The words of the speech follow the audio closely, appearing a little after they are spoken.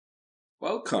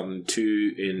Welcome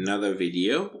to another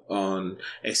video on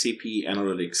SAP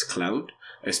Analytics Cloud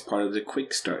as part of the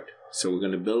Quick Start. So we're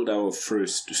going to build our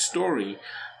first story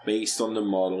based on the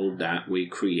model that we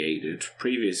created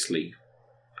previously.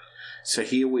 So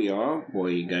here we are,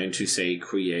 we're going to say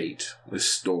create a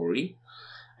story,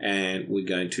 and we're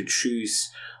going to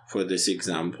choose for this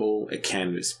example a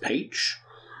canvas page,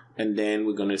 and then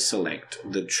we're going to select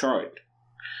the chart.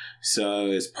 So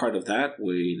as part of that,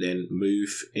 we then move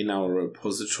in our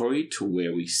repository to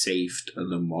where we saved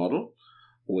the model.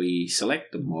 We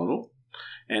select the model,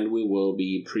 and we will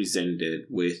be presented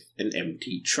with an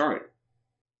empty chart.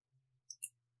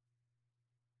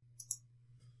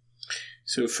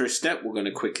 So first step, we're going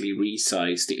to quickly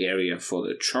resize the area for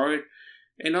the chart.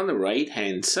 And on the right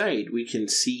hand side, we can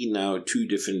see now two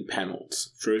different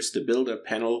panels. First, the builder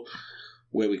panel,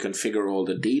 where we configure all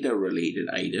the data related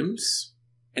items.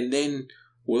 And then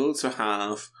we also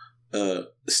have a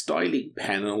styling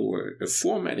panel or a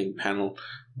formatting panel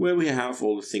where we have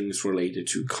all the things related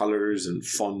to colors and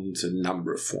fonts and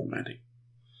number formatting.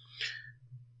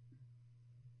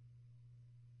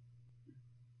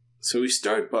 So we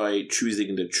start by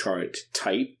choosing the chart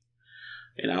type.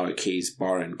 In our case,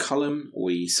 bar and column.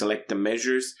 We select the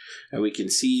measures, and we can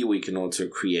see we can also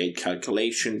create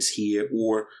calculations here,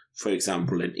 or for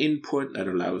example an input that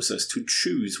allows us to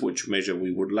choose which measure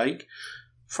we would like.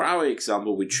 For our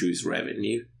example, we choose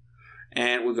revenue,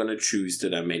 and we're going to choose the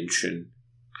dimension,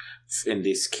 in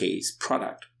this case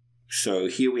product. So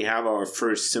here we have our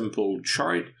first simple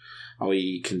chart.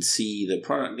 We can see the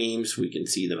product names, we can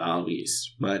see the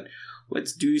values, but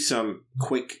let's do some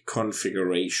quick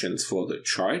configurations for the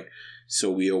chart. So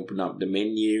we open up the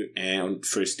menu, and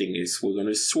first thing is we're going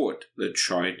to sort the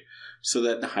chart so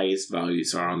that the highest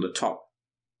values are on the top.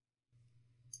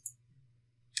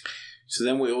 So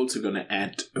then we're also going to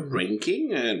add a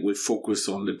ranking, and we focus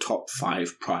on the top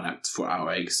 5 products for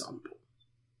our example.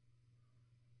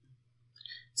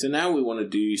 So now we want to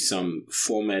do some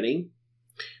formatting.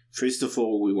 First of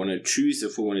all, we want to choose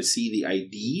if we want to see the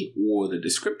ID or the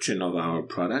description of our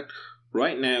product.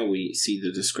 Right now we see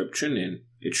the description, and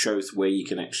it shows where you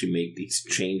can actually make these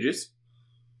changes.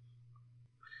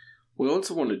 We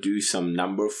also want to do some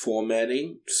number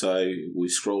formatting. So we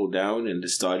scroll down in the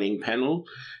styling panel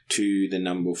to the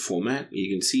number format.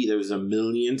 You can see those are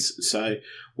millions. So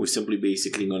we're simply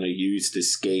basically going to use the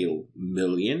scale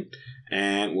million,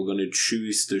 and we're going to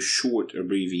choose the short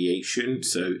abbreviation.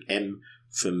 So M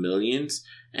for millions,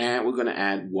 and we're going to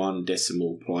add 1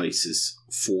 decimal places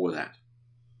for that.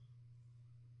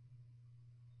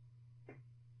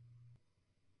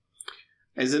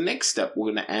 As the next step,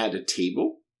 we're going to add a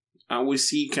table. We'll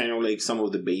see kind of like some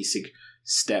of the basic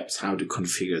steps how to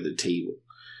configure the table.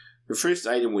 The first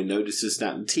item we notice is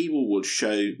that the table will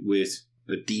show with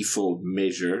the default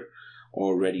measure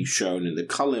already shown in the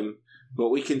column, but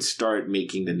we can start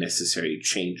making the necessary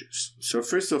changes. So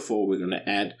first of all, we're going to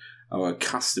add our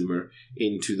customer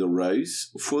into the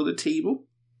rows for the table.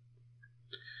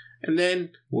 And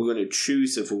then we're going to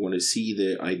choose if we want to see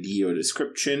the ID or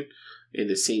description in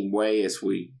the same way as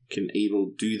we can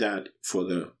able do that for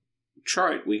the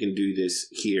chart. We can do this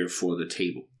here for the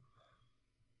table.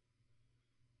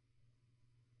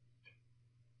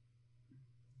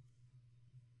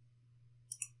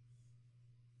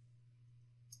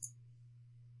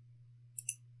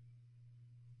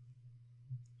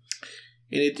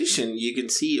 In addition, you can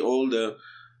see all the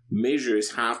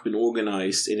measures have been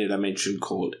organized in a dimension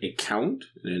called account.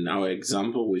 In our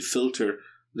example, we filter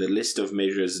the list of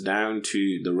measures down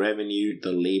to the revenue,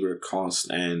 the labor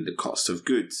cost, and the cost of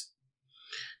goods.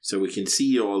 So we can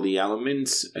see all the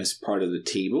elements as part of the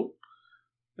table.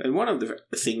 And one of the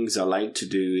things I like to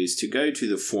do is to go to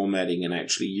the formatting and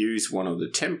actually use one of the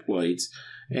templates.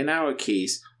 In our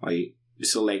case, I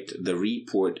select the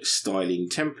report styling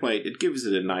template. It gives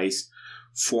it a nice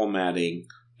formatting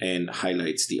and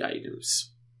highlights the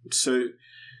items. So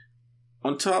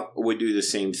on top, we do the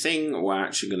same thing. We're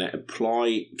actually going to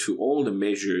apply to all the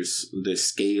measures the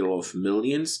scale of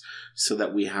millions so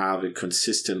that we have a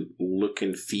consistent look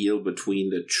and feel between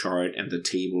the chart and the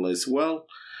table as well.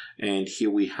 And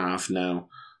here we have now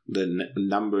the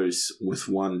numbers with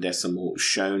 1 decimal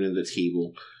shown in the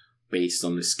table based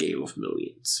on the scale of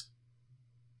millions.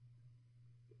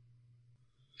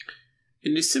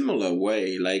 In a similar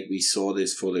way, like we saw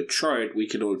this for the chart, we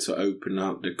can also open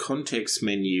up the context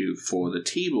menu for the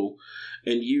table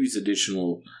and use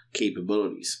additional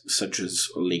capabilities, such as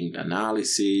linked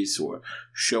analysis or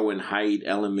show and hide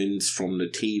elements from the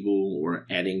table, or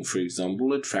adding, for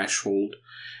example, a threshold.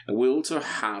 And we also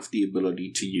have the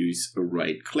ability to use a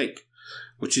right click.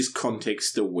 which is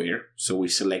context aware. So we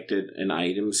selected an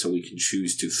item, so we can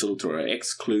choose to filter or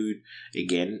exclude,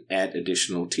 again, add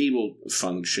additional table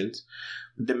functions.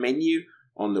 The menu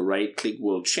on the right click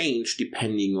will change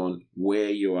depending on where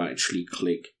you actually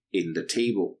click in the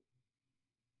table.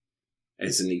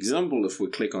 As an example, if we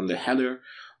click on the header,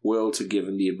 we're also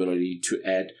given the ability to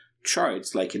add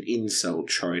charts like an in-cell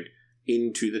chart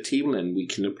into the table, and we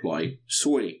can apply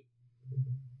sorting.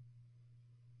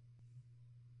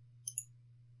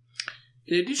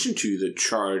 In addition to the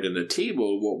chart and the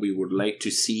table, what we would like to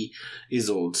see is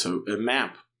also a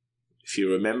map. If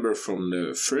you remember from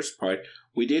the first part,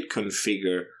 we did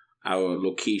configure our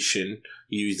location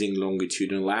using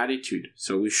longitude and latitude,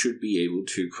 so we should be able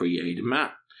to create a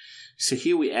map. So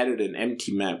here we added an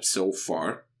empty map so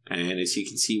far, and as you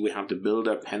can see, we have the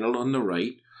builder panel on the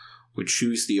right. We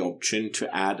choose the option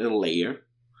to add a layer,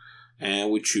 and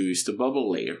we choose the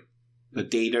bubble layer. The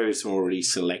data is already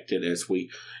selected as we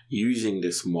using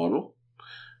this model,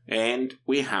 and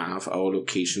we have our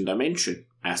location dimension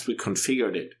as we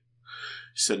configured it.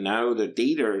 So now the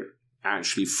data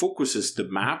actually focuses the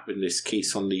map, in this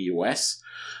case on the US,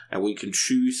 and we can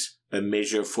choose a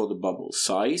measure for the bubble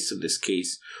size. In this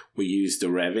case, we use the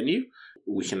revenue.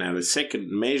 We can have a second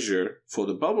measure for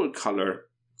the bubble color,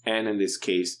 and in this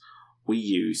case, we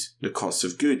use the cost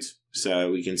of goods.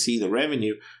 So we can see the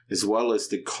revenue as well as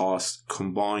the cost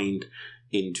combined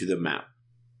into the map.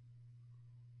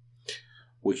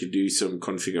 We could do some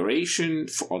configuration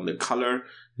on the color.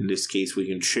 In this case, we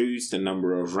can choose the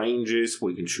number of ranges.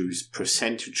 We can choose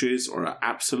percentages or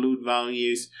absolute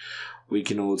values. We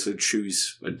can also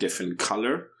choose a different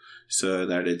color so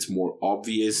that it's more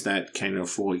obvious that kind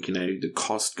of like, the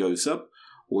cost goes up.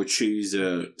 We'll choose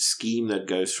a scheme that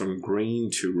goes from green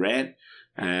to red.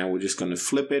 And we're just going to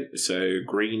flip it. So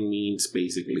green means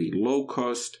basically low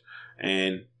cost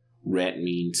and red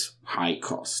means high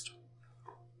cost.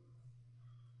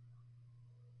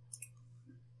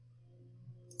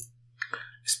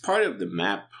 As part of the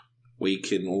map, we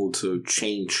can also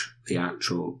change the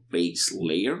actual base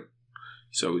layer.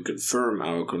 So we confirm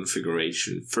our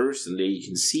configuration first, and there you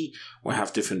can see we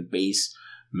have different base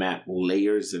map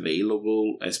layers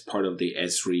available as part of the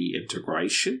S3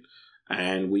 integration.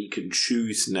 And we can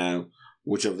choose now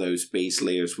which of those base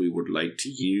layers we would like to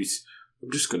use.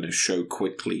 I'm just going to show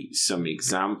quickly some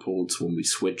examples when we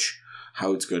switch,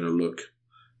 how it's going to look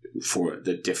for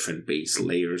the different base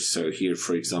layers. So here,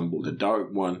 for example, the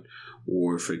dark one,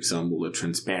 or for example, the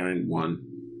transparent one.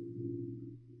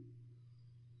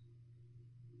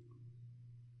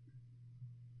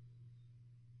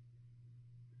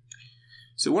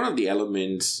 So one of the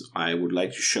elements I would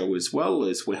like to show as well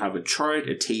is we have a chart,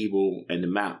 a table, and a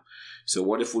map. So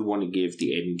what if we want to give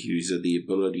the end user the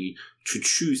ability to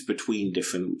choose between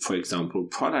different, for example,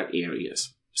 product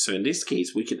areas? So in this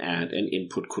case, we can add an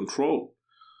input control.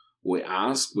 We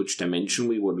ask which dimension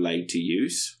we would like to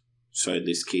use. So in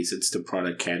this case, it's the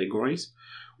product categories.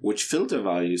 Which filter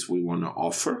values we want to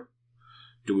offer.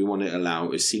 Do we want to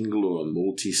allow a single or a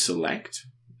multi-select?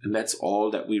 And that's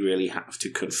all that we really have to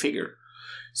configure.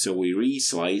 So we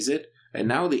resize it, and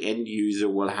now the end user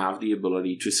will have the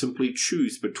ability to simply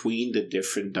choose between the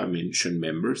different dimension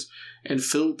members and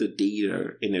fill the data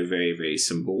in a very, very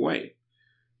simple way.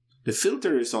 The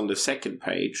filter is on the second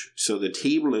page, so the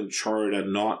table and chart are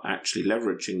not actually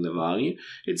leveraging the value.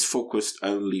 It's focused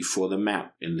only for the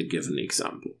map in the given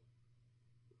example.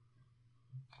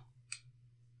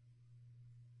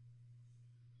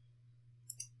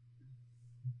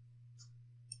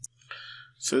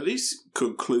 So this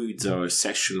concludes our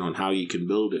session on how you can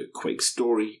build a quick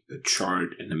story, a chart,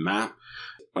 and a map.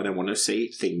 But I want to say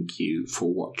thank you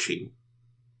for watching.